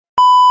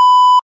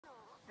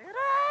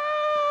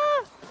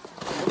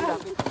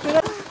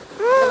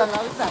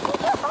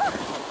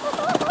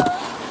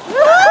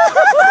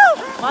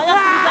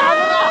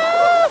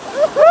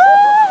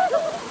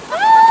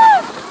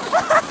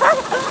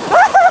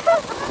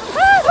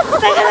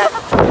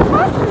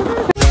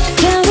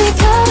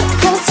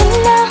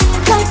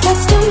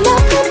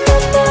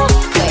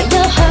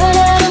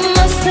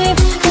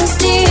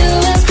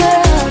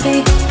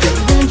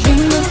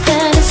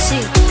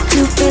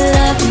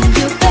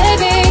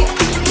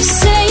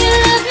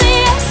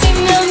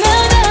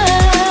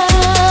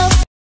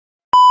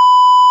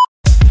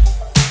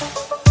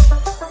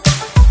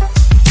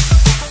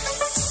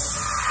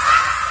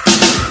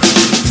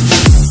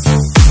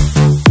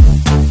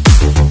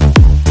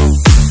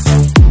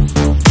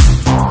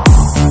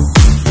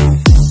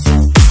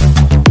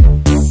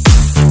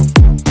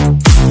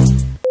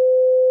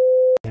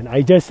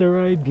I just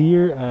arrived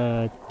here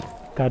at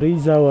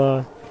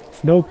Karuizawa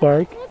Snow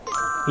Park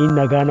in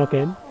Nagano,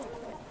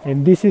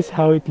 and this is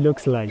how it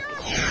looks like.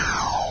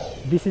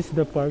 This is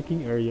the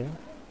parking area.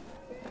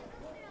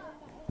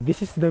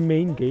 This is the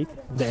main gate,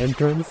 the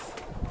entrance,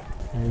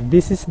 and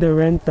this is the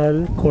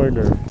rental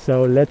corner.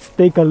 So let's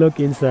take a look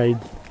inside.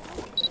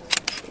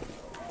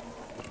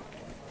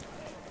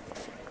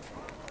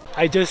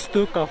 I just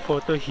took a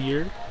photo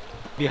here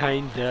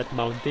behind that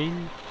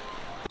mountain.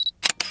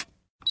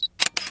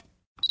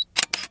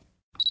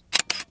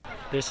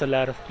 There's a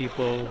lot of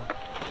people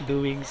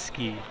doing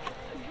ski.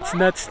 It's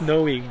not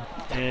snowing,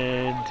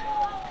 and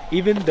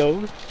even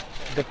though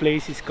the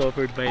place is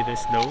covered by the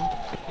snow,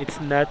 it's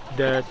not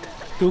that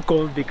too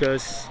cold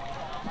because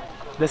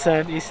the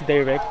sun is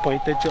direct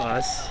pointed to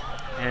us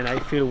and I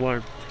feel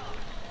warm.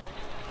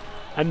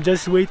 I'm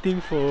just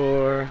waiting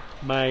for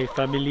my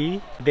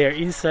family. They're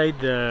inside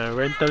the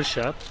rental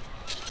shop.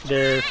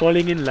 They're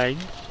falling in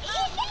line.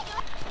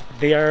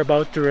 They are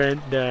about to rent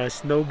the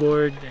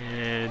snowboard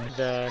and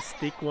the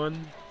stick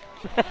one.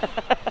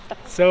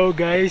 So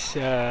guys,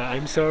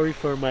 I'm sorry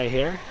for my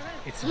hair.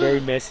 It's very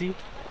messy.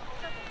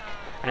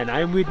 And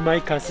I'm with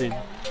my cousin.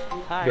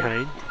 Hi.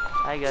 Behind.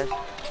 Hi guys.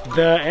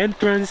 The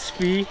entrance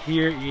fee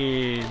here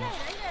in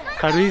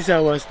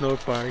Karuizawa Snow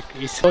Park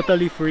is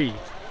totally free.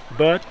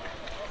 But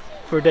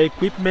for the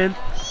equipment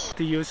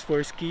to use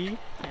for ski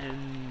and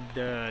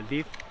the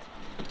lift,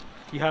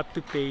 you have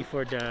to pay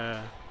for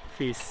the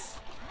fees.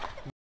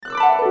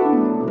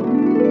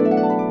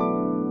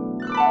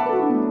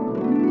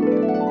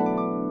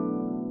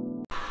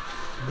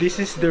 This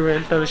is the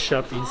rental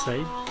shop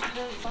inside.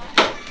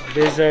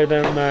 These are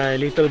my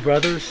little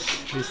brothers,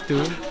 these two,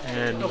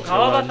 and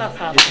one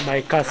is my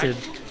cousin.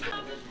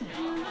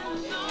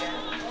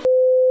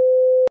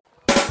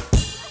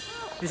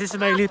 This is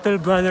my little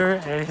brother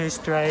and he's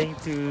trying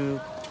to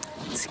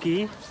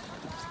ski.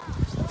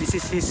 This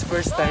is his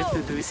first time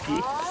to do ski,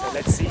 so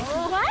let's see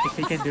if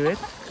he can do it.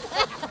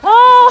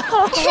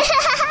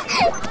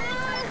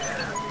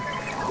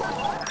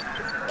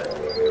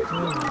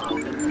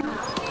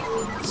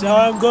 So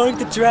I'm going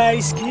to try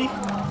ski.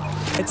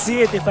 Let's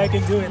see it if I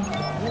can do it.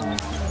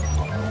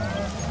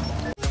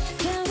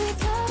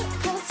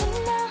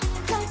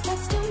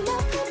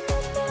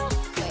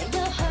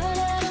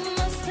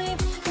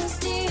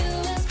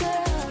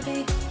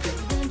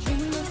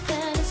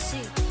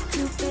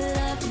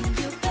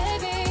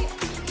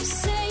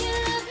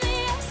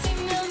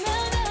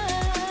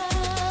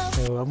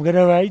 So I'm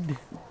gonna ride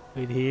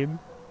with him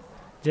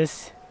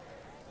just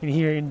in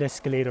here in the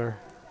escalator.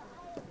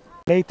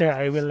 Later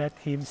I will let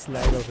him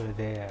slide over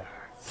there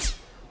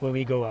when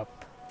we go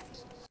up.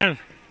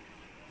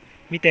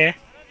 Mite.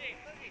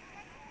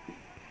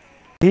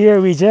 Here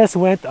we just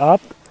went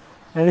up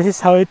and this is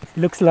how it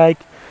looks like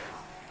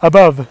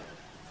above.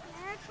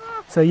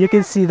 So you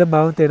can see the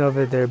mountain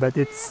over there, but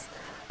it's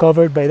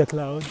covered by the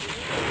clouds.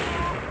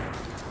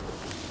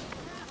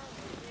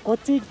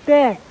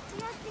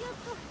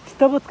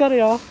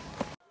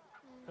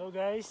 So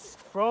guys,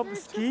 from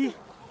ski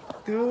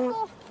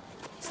to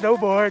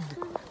snowboard,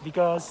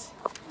 because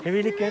he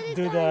really can't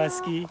do the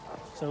ski,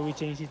 so we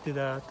changed it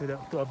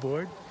to a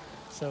board.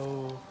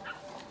 So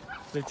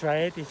we'll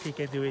try it if he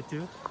can do it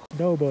too.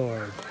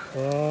 Snowboard.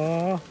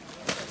 Oh,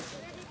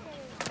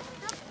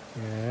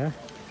 yeah,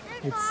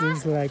 it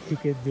seems like he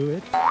can do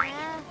it.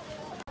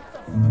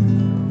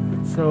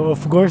 So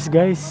of course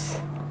guys,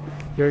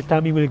 your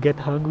tummy will get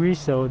hungry,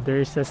 so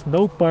there's a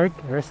snow park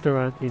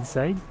restaurant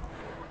inside,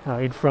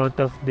 in front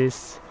of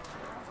this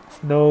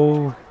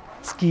snow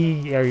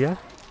ski area.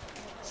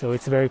 So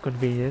it's very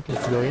convenient.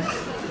 Let's go in.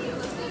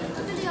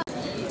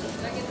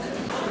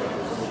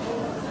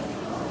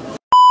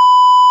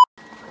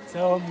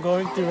 So I'm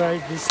going to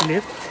ride this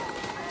lift.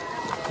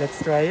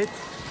 Let's try it.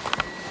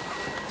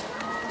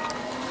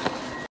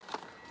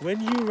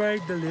 When you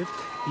ride the lift,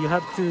 you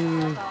have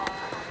to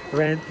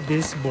rent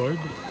this board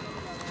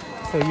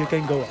so you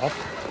can go up.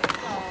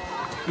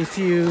 If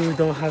you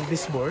don't have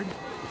this board,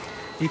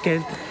 you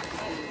can't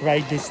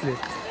ride this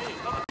lift.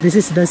 This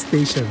is the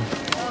station.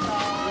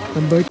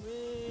 Number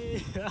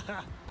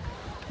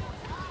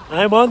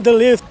I'm on the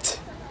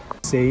lift.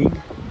 Saying.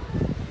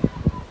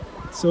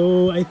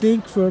 So I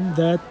think from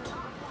that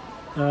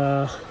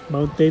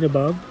mountain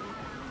above,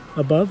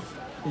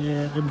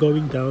 and I'm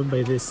going down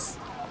by this.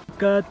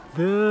 Got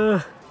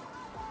the.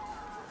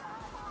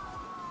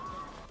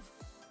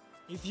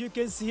 If you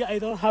can see, I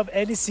don't have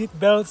any seat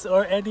belts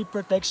or any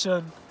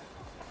protection.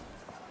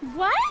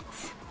 What?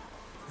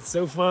 It's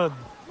so fun.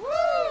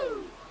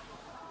 Woo!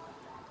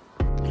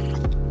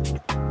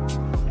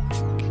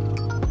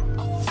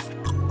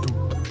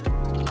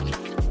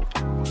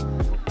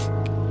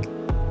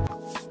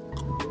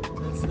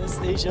 That's the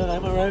station.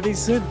 I'm arriving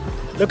soon.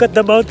 Look at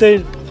the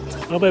mountain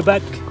on my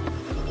back.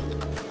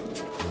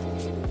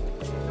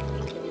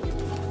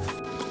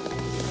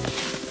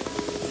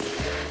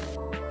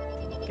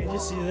 Can you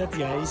see that,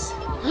 guys?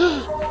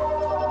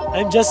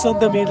 I'm just on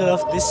the middle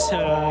of this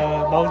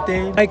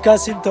mountain. My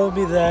cousin told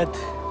me that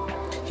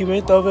he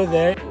went over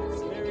there.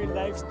 It's very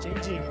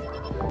life-changing.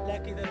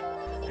 Lucky that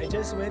I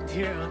just went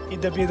here in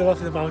the middle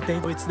of the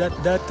mountain. It's not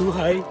that too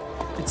high.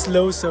 It's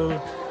low, so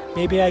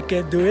maybe I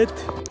can do it.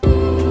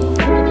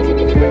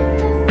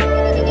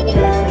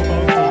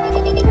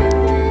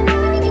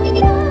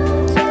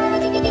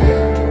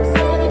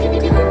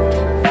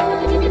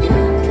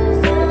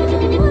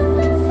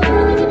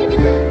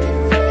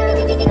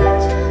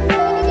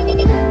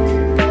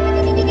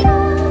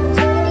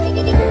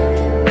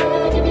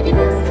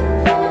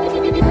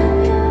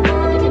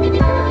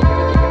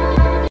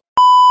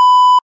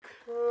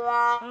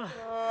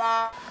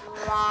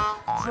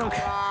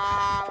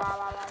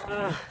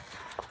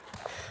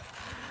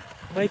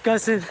 My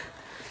cousin,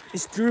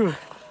 it's true.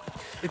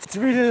 It's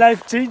really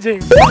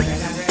life-changing.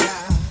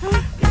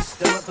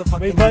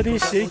 My body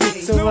is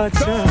shaking so much.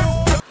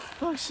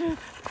 Oh shit.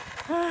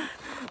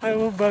 I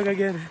won't bug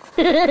again.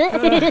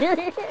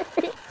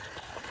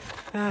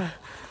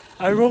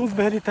 I rolled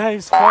many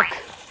times. Fuck.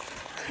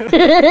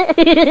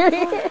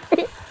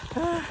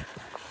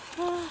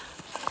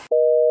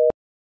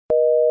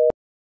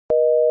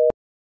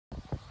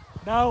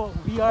 Now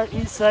we are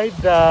inside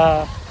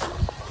the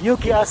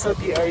Yuki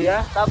Asobi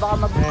area.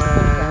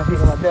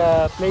 This is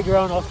the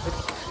playground of the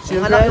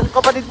children,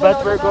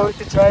 but we're going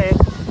to try it.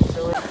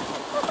 So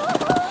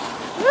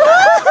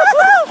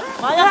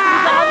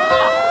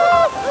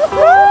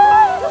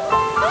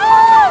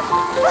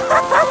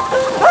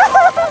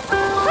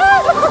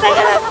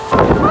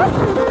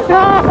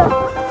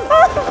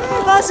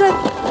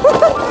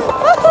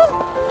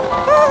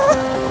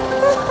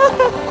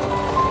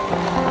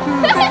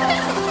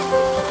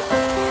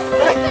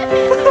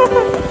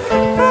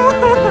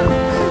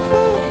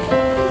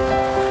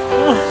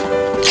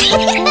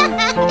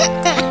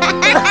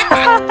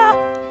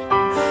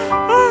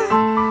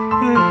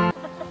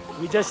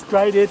we just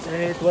tried it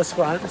and it was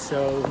fun,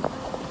 so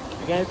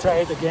we're gonna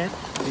try it again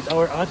with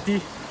our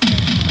auntie.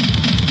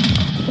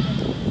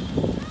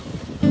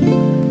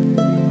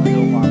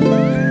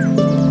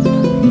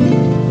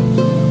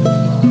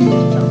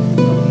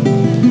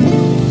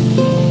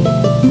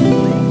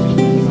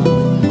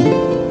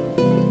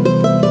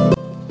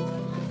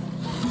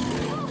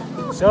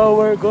 So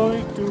we're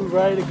going to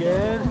ride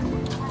again.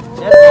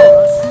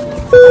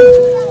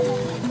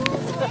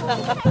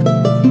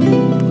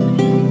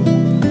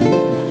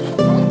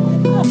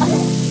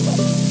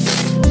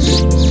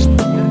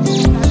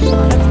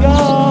 Let's go!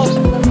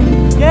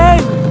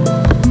 Game!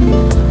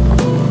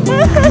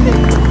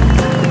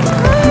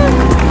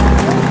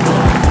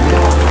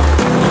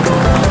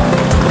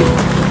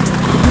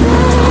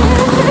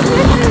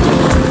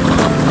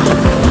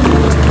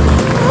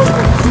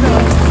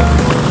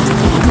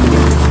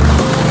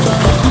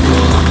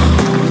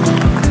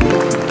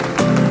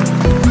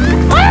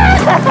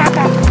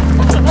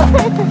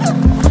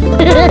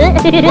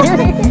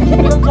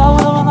 Kamu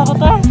naman ako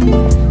tayo.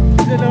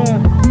 Dalawa.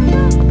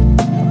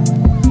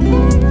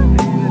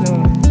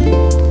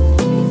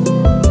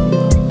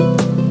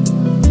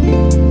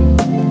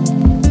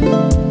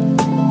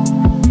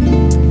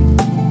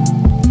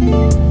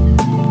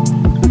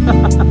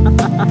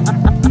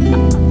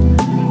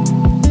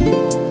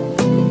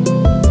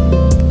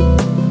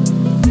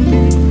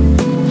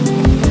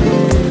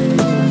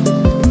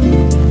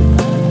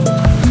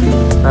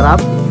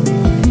 Sarap.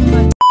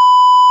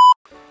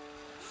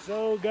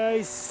 So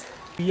guys,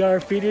 we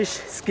are finished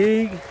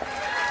skiing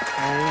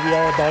and we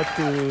are about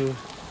to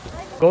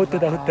go to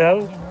the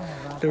hotel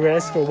to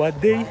rest for one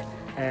day,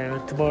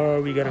 and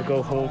tomorrow we're gonna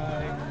go home.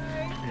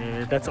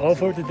 And that's all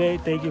for today.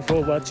 Thank you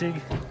for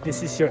watching.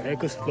 This is your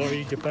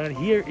Exploring Japan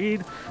here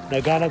in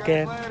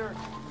Nagano-ken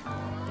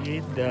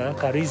in the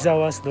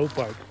Karuizawa Snow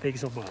Park. Thank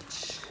you so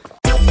much.